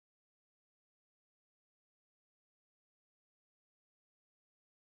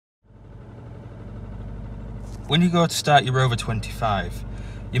when you go to start your Rover 25,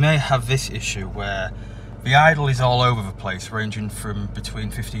 you may have this issue where the idle is all over the place, ranging from between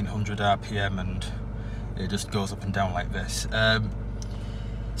 1500 RPM and it just goes up and down like this.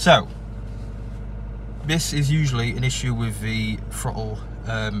 So this is usually an issue with the throttle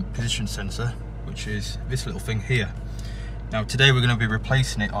position sensor, which is this little thing here. Now today we're going to be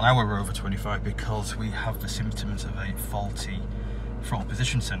replacing it on our Rover 25 because we have the symptoms of a faulty throttle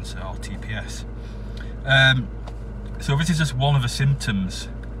position sensor, or TPS. So this is just one of the symptoms,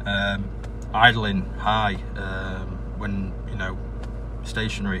 idling high when, you know,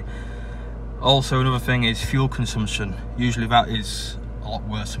 stationary. Also another thing is fuel consumption. Usually that is a lot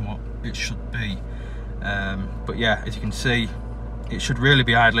worse than what it should be. But yeah, as you can see, it should really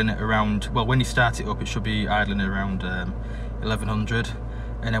be idling at around, well, when you start it up it should be idling at around 1100,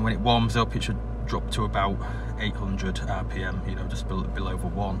 and then when it warms up it should drop to about 800 RPM, you know, just below the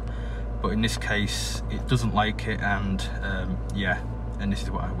 1. But in this case it doesn't like it, and yeah, and this is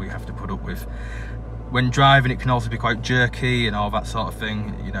what we have to put up with. When driving it can also be quite jerky and all that sort of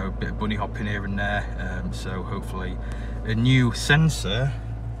thing, you know, a bit of bunny hopping here and there. So hopefully a new sensor,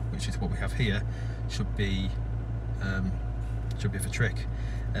 which is what we have here, should be the trick.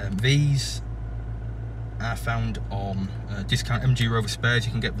 These are found on discount MG Rover spares.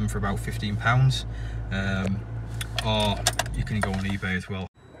 You can get them for about £15, or you can go on eBay as well.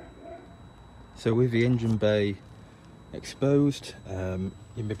 So with the engine bay exposed,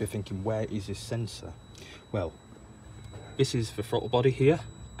 you may be thinking, where is this sensor? Well, this is the throttle body here,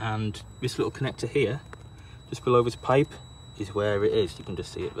 and this little connector here, just below this pipe, is where it is. You can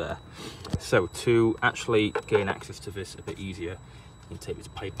just see it there. So to actually gain access to this a bit easier, you can take this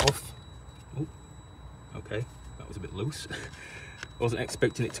pipe off. Oh, okay, that was a bit loose. I wasn't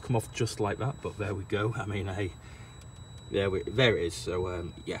expecting it to come off just like that, but there we go. I mean, hey, there it is.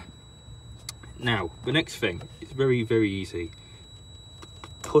 So yeah. Now the next thing is very, very easy.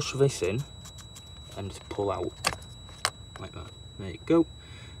 Push this in and just pull out like that. There you go,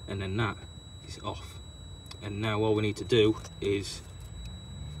 and then that is off. And now all we need to do is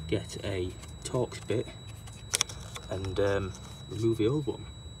get a Torx bit and remove the old one.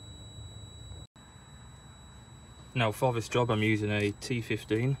 Now for this job I'm using a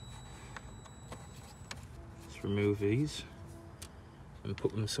T15. Let's remove these and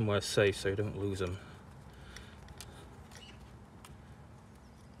put them somewhere safe so you don't lose them.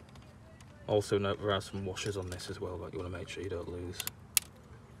 Also note there are some washers on this as well that you want to make sure you don't lose.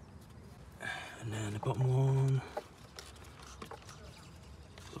 And then the bottom one,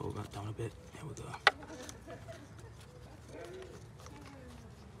 slow that down a bit, there we go.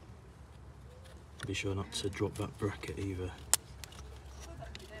 Be sure not to drop that bracket either.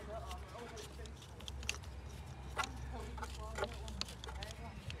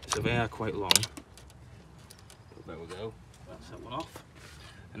 So they are quite long, but there we go, that's that one off.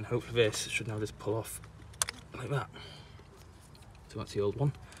 And hopefully this should now just pull off like that. So that's the old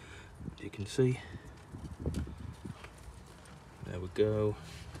one, as you can see. There we go.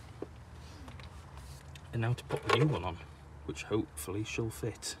 And now to put the new one on, which hopefully shall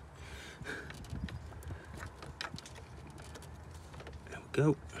fit. There we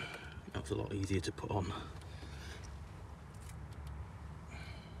go. That was a lot easier to put on.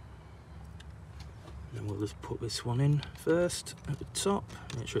 Then we'll just put this one in first at the top,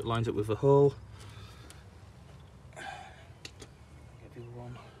 make sure it lines up with the hole. Get the other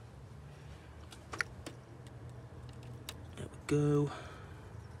one. There we go.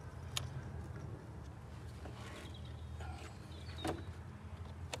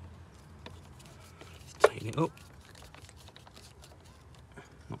 Tighten it up.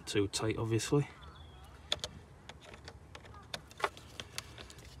 Not too tight, obviously.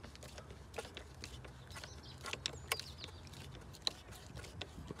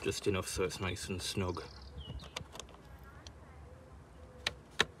 Just enough so it's nice and snug.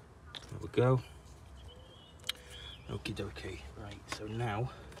 There we go. Okie dokie. Right, so now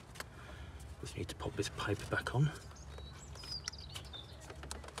just need to pop this pipe back on.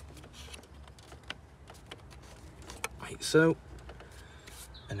 Like so.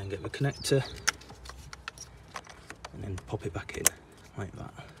 And then get the connector and then pop it back in like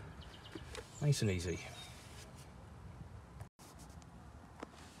that. Nice and easy.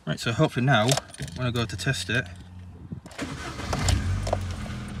 Right, so hopefully now, when I go to test it,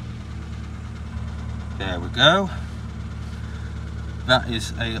 there we go. That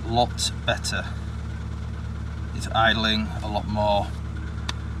is a lot better. It's idling a lot more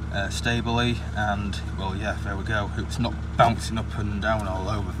stably, and well, yeah, there we go. It's not bouncing up and down all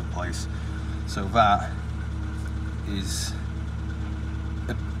over the place. So that is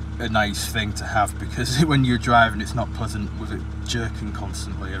a a nice thing to have, because when you're driving it's not pleasant with it jerking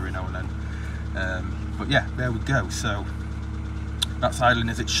constantly every now and then. But yeah, there we go. So that's idling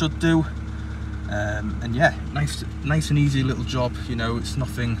as it should do. And yeah, nice and easy little job. You know, it's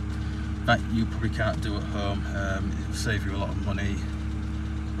nothing that you probably can't do at home. It'll save you a lot of money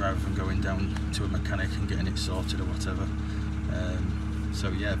rather than going down to a mechanic and getting it sorted or whatever. So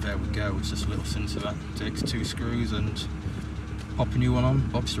yeah, there we go. It's just a little sensor that takes 2 screws and pop a new one on.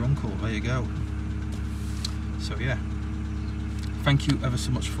 Bob's your uncle. There you go. So yeah, thank you ever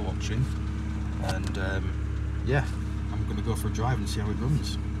so much for watching, and yeah, I'm gonna go for a drive and see how it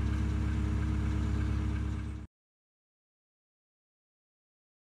runs.